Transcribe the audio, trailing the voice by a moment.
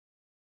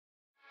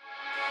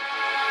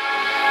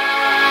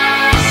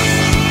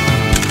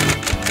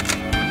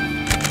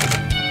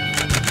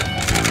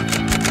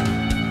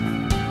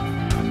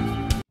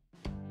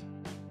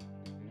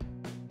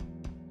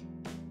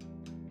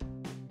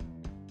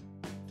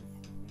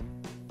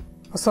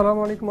আসসালামু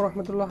আলাইকুম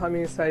রহমতুল্লাহ।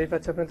 আমি সাইফ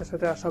আছি আপনাদের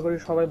সাথে। আশা করি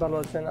সবাই ভালো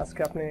আছেন।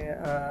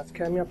 আজকে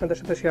আমি আপনাদের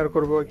সাথে শেয়ার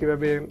করব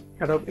কিভাবে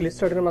অ্যাডোব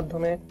ইলাস্ট্রেটরের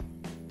মাধ্যমে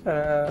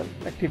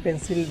একটি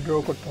পেন্সিল ড্র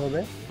করতে হবে।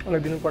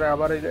 অনেকদিন পরে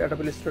আবার অ্যাডোব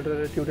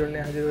ইলাস্ট্রেটরের টিউটোরিয়াল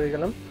নিয়ে হাজির হয়ে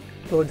গেলাম।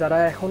 তো যারা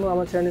এখনও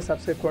আমার চ্যানেল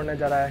সাবস্ক্রাইব করে না,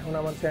 যারা এখন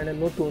আমার চ্যানেল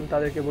নতুন,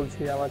 তাদেরকে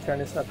বলছি আমার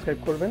চ্যানেল সাবস্ক্রাইব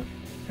করবেন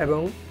এবং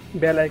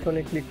বেল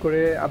আইকনে ক্লিক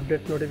করে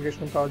আপডেট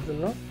নোটিফিকেশন পাওয়ার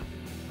জন্য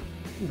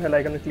বেল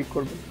আইকনে ক্লিক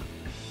করবেন।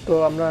 তো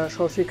আমরা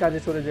সরাসরি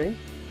কাজে চলে যাই।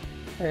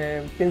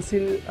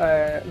 পেন্সিল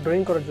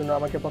ড্রয়িং করার জন্য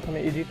আমাকে প্রথমে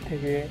এডিট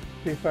থেকে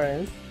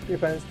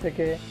প্রিফারেন্স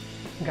থেকে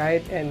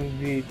গাইডস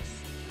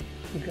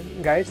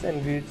অ্যান্ড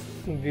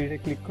গ্রিডে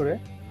ক্লিক করে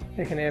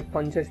এখানে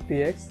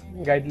 50px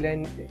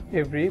গাইডলাইন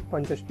এভরি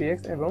 50px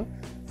এবং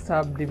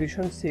সাব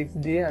ডিভিশন 6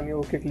 দিয়ে আমি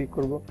ওকে ক্লিক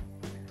করব।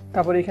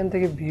 তারপর এখান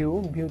থেকে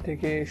ভিউ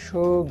থেকে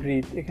শো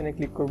গ্রিড এখানে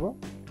ক্লিক করব।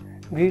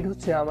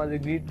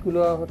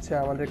 গ্রিডগুলো হচ্ছে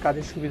আমাদের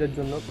কাজের সুবিধার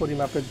জন্য,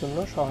 পরিমাপের জন্য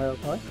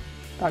সহায়ক হয়।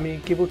 আমি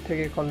কিবোর্ড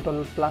থেকে কন্ট্রোল+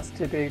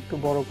 চেপে একটু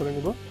বড় করে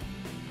নেব।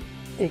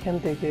 এখান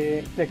থেকে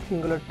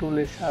রেক্টেঙ্গুলার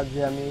টুলের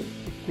সাহায্যে আমি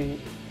একটি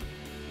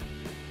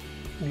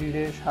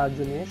গ্রিডের সাহায্য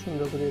নিয়ে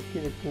সুন্দর করে একটি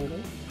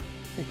রেক্টেঙ্গল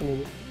এঁকে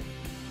নেব।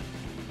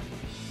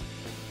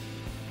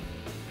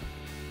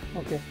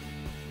 ওকে,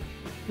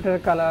 এটার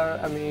কালার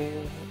আমি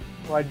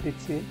হোয়াইট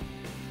দিচ্ছি,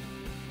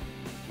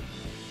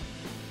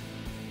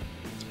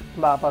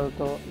 বা আপাতত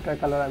এটার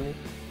কালার আমি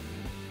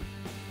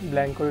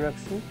ব্ল্যাঙ্ক করে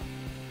রাখছি,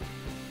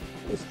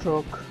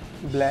 স্ট্রোক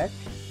ব্ল্যাক।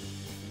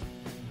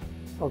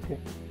 ওকে,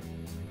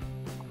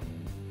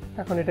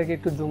 এখন এটাকে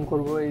একটু জুম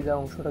করব। এই যে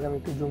অংশটাকে আমি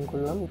একটু জুম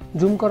করলাম।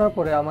 জুম করার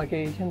পরে আমাকে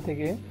এইখান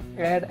থেকে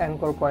অ্যাড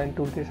অ্যাঙ্কর পয়েন্ট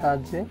টুলটির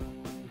সাহায্যে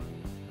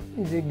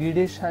এই যে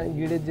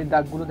গ্রিডের যে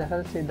দাগগুলো দেখা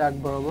যাচ্ছে এই দাগ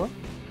বরাবর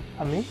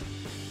আমি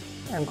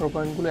অ্যাঙ্কর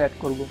পয়েন্টগুলো অ্যাড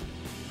করব।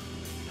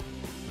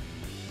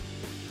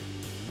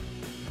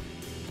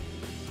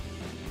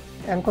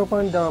 অ্যাঙ্কর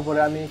পয়েন্ট দেওয়ার পরে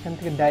আমি এখান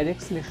থেকে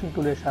ডাইরেক্ট সিলেকশন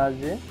টুলের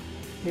সাহায্যে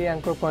এই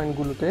অ্যাঙ্কর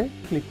পয়েন্টগুলোতে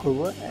ক্লিক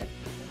করব।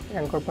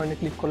 অ্যাঙ্কর পয়েন্টে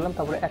ক্লিক করলাম,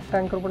 তারপরে একটা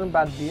অ্যাঙ্কর পয়েন্ট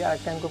বাদ দিয়ে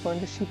আরেকটা অ্যাঙ্কর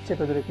পয়েন্টে শিফট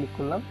চেপে ধরে ক্লিক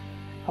করলাম।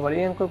 আবার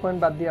এই অ্যাঙ্কর পয়েন্ট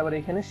বাদ দিয়ে আবার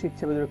এখানে শিফট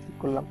চেপে ধরে ক্লিক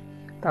করলাম।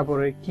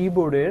 তারপরে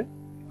কিবোর্ডের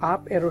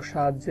আপ অ্যারোর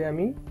সাহায্যে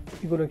আমি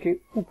এগুলোকে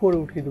উপরে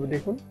উঠিয়ে দেবো।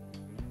 দেখুন,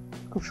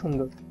 খুব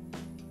সুন্দর।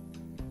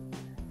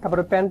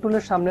 তারপরে পেন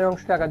টুলের সামনের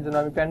অংশটা আঁকার জন্য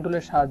আমি পেন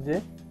টুলের সাহায্যে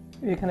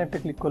এইখানে একটা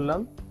ক্লিক করলাম,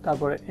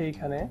 তারপরে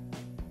এইখানে,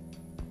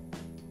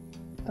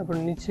 তারপর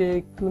নিচে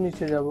একটু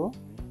নিচে যাব,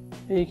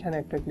 এইখানে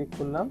একটা ক্লিক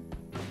করলাম,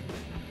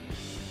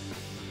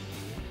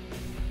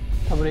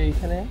 তারপরে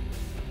এইখানে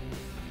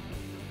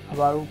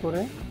আবার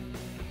উপরে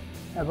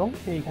এবং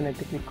এইখানে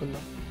একটা ক্লিক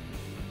করলাম।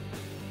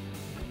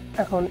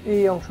 এখন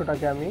এই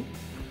অংশটাকে আমি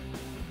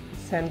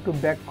সেন্ড টু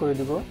ব্যাক করে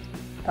দিব।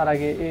 তার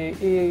আগে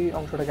এই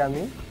অংশটাকে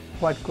আমি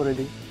হোয়াইট করে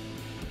দিই।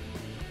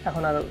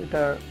 এখন আর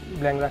এটা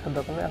ব্ল্যাঙ্ক রাখার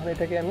দরকার নেই। এখন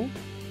এটাকে আমি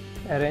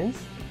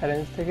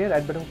অ্যারেঞ্জ থেকে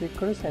রাইট বাটন ক্লিক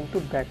করে সেন্ড টু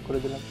ব্যাক করে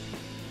দিলাম।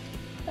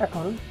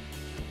 এখন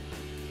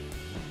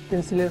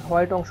পেন্সিলের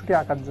হোয়াইট অংশটি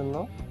আঁকার জন্য,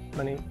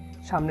 মানে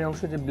সামনের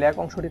অংশ যে ব্ল্যাক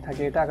অংশটি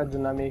থাকে এটা আঁকার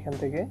জন্য আমি এখান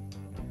থেকে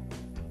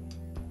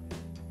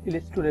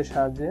ইলিপস টুলের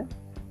সাহায্যে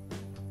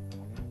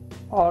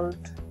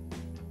অল্ট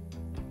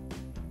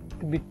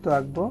বৃত্ত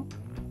আঁকবো,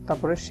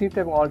 তারপরে শিফট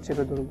এবং অল্ট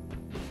চেপে ধরবো,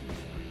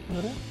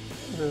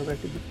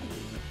 একটি বৃত্ত।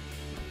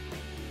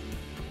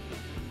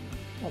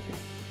 ওকে,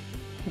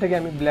 এটাকে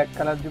আমি ব্ল্যাক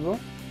কালার দিব,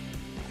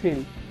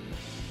 ফিল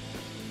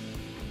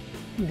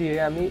দিয়ে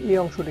আমি এই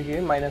অংশটিকে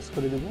মাইনাস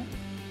করে দেব।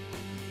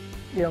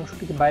 এই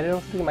অংশটিকে বাইরের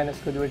অংশ থেকে মাইনাস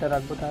করে দেবো, এটা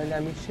রাখবো। তাহলে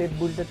আমি শেপ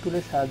বিল্ডার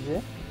টুলের সাহায্যে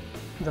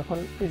যখন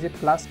এই যে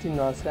প্লাস চিহ্ন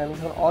আছে আমি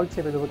যখন অল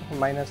চেপে দেবো তখন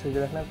মাইনাস হয়ে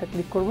যাবে। এখানে একটা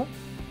ক্লিক করবো,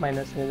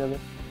 মাইনাস হয়ে যাবে।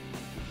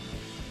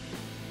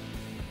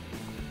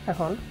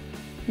 এখন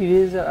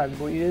ইরেজার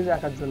আঁকবো। ইরেজার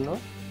আঁকার জন্য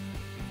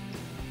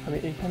আমি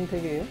এইখান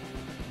থেকে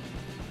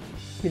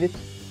ইরেজ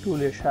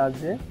টুলের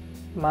সাহায্যে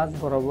মাঝ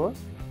বরাবর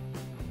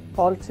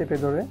অল চেপে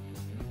ধরে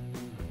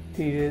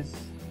ইরেজ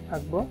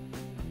আঁকবো।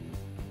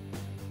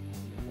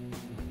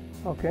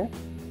 ওকে,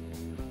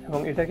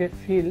 এবং এটাকে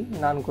ফিল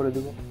নান করে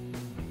দেব।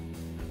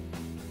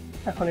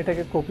 এখন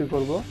এটাকে কপি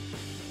করব,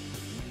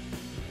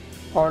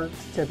 অল্ট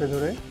চেপে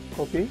ধরে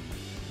কপি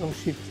এবং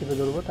শিফট চেপে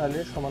ধরবো, তাহলে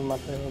সমান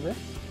মাত্রায় হবে।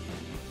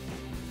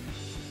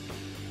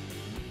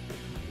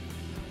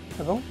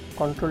 এবং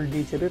কন্ট্রোল-D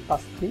চেপে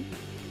 5 3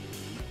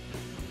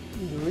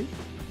 2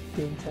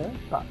 3 4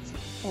 5।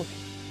 ওকে,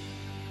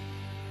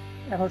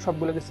 এখন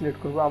সবগুলোকে সিলেক্ট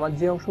করব। আমার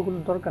যে অংশগুলো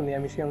দরকার নেই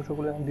আমি সেই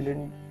অংশগুলো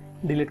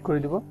ডিলিট করে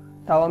দিব।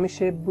 তাও আমি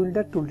শেপ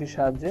বিল্ডার টুলটির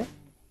সাহায্যে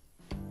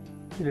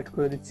ডিলিট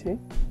করে দিচ্ছি।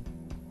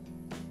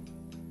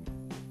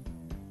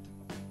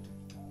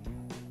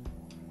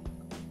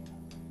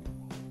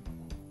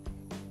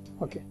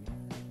 ওকে,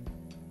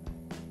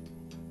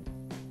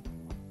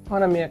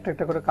 এখন আমি একটা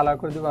একটা করে কালার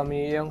করে দেবো। আমি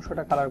এই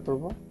অংশটা কালার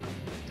করব।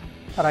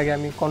 তার আগে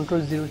আমি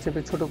কন্ট্রোল-0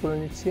 চেপে ছোট করে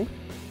নিচ্ছি।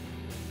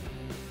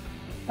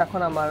 এখন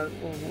আমার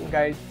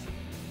গাইড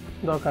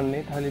দরকার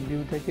নেই, তাহলে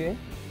ভিউ থেকে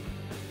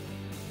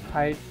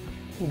হাইট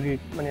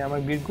গ্রিড, মানে আমার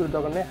গ্রিডগুলো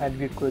দরকার নেই, হাইট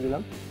গ্রিড করে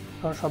দিলাম।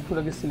 এখন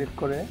সবগুলোকে সিলেক্ট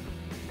করে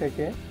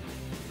এটাকে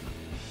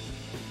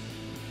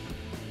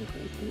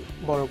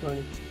বড় করে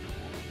নিচ্ছি।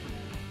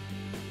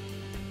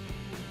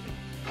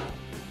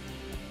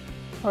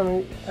 আমি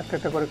একটা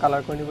একটা করে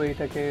কালার করে নিব।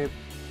 এটাকে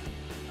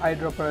আই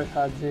ড্রপারের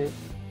সাহায্যে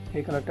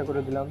এই কালারটা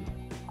করে দিলাম।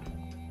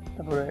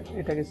 তারপরে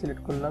এটাকে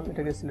সিলেক্ট করলাম,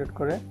 এটাকে সিলেক্ট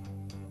করে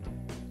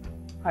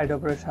আই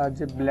ড্রপারের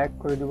সাহায্যে ব্ল্যাক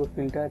করে দিব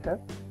ফিলটা এটা।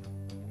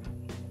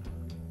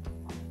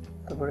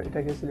 তারপরে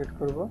এটাকে সিলেক্ট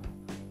করব,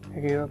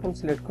 একই রকম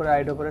সিলেক্ট করে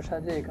আই ড্রপারের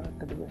সাহায্যে এই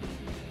কালারটা দিব।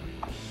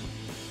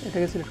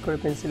 এটাকে সিলেক্ট করে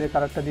পেন্সিলের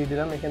কালারটা দিয়ে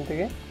দিলাম এখান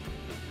থেকে,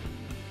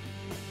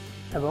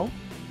 এবং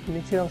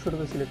নিচের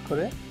অংশটুকু সিলেক্ট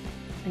করে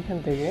এখান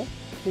থেকে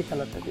এই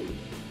কালারটা দিয়ে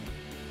দিলাম।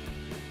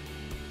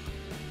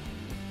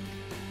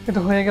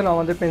 এটা হয়ে গেল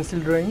আমাদের পেন্সিল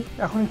ড্রয়িং।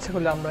 এখন ইচ্ছা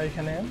করলে আমরা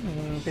এখানে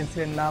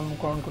পেন্সিলের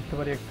নামকরণ করতে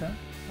পারি। একটা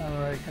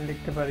আমরা এখানে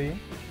লিখতে পারি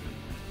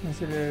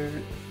পেন্সিলের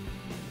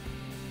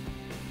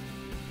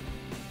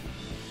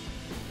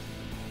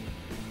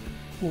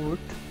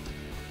উড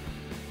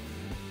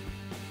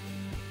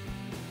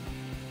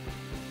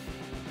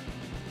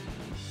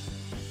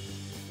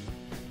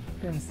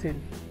পেন্সিল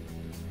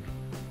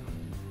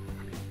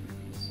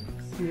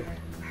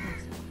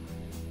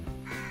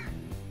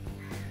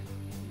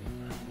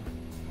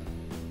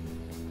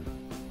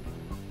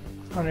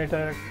কারণ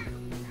এটা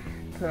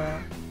একটা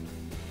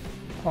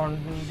ফন্ট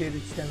দিয়ে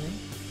দিচ্ছি আমি।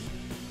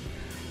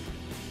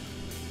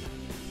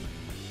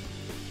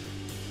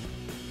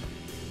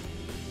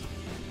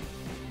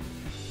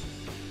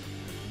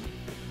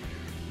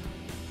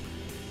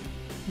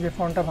 যে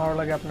ফন্টটা ভালো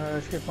লাগে আপনারা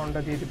সেই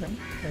ফন্টটা দিয়ে দিবেন।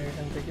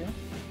 এখান থেকে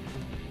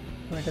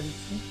আমি এটা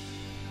দিচ্ছি,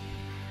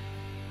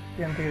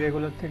 এখান থেকে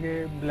রেগুলার থেকে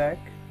ব্ল্যাক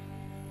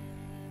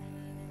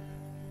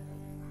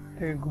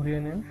থেকে ঘুরিয়ে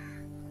নিন,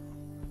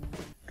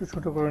 একটু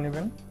ছোট করে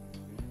নেবেন,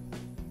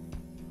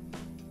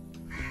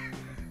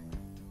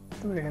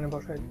 তো এখানে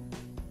বসাই দিন।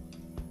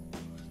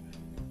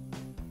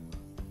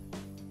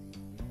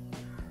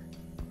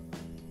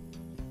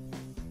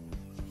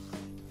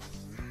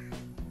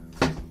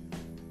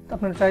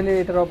 আপনারা চাইলে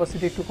এটার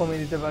অপাসিটি একটু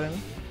কমিয়ে দিতে পারেন।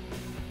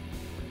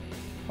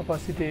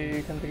 অপাসিটি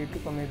এখান থেকে একটু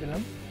কমিয়ে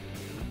দিলাম,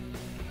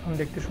 এখন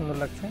দেখতে সুন্দর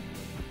লাগছে।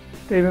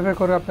 তো এইভাবে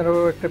করে আপনারাও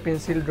একটা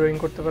পেন্সিল ড্রয়িং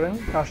করতে পারেন।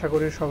 আশা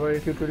করি সবাই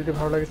টিউটোরিয়ালটি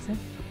ভালো লাগছে।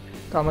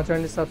 তো আমার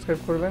চ্যানেলটি সাবস্ক্রাইব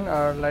করবেন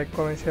আর লাইক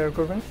কমেন্ট শেয়ার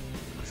করবেন।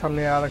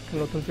 সামনে আর একটা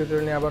নতুন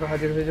টিউটোরিয়াল নিয়ে আবারও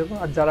হাজির হয়ে যাব।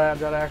 আর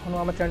যারা এখনও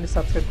আমার চ্যানেলটি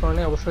সাবস্ক্রাইব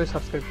করেনি অবশ্যই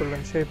সাবস্ক্রাইব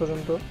করবেন। সেই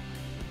পর্যন্ত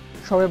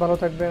সবাই ভালো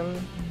থাকবেন।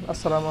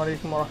 আসসালামু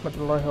আলাইকুম ওয়া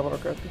রাহমাতুল্লাহি ওয়া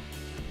বারাকাতুহু।